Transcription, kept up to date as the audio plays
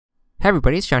Hey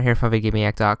everybody, it's John here from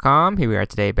VidGamiac.com. Here we are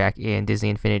today back in Disney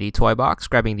Infinity Toy Box,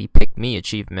 grabbing the Pick Me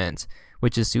achievement,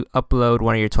 which is to upload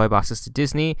one of your toy boxes to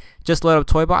Disney. Just load up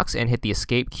Toy Box and hit the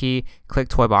escape key, click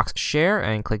Toy Box Share,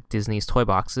 and click Disney's Toy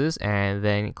Boxes, and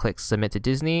then click Submit to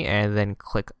Disney, and then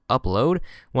click Upload.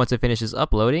 Once it finishes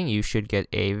uploading, you should get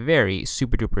a very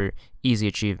super duper easy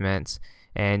achievement.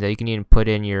 And you can even put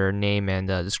in your name and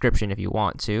description if you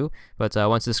want to. But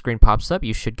once the screen pops up,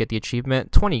 you should get the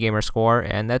achievement, 20 gamer score,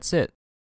 and that's it.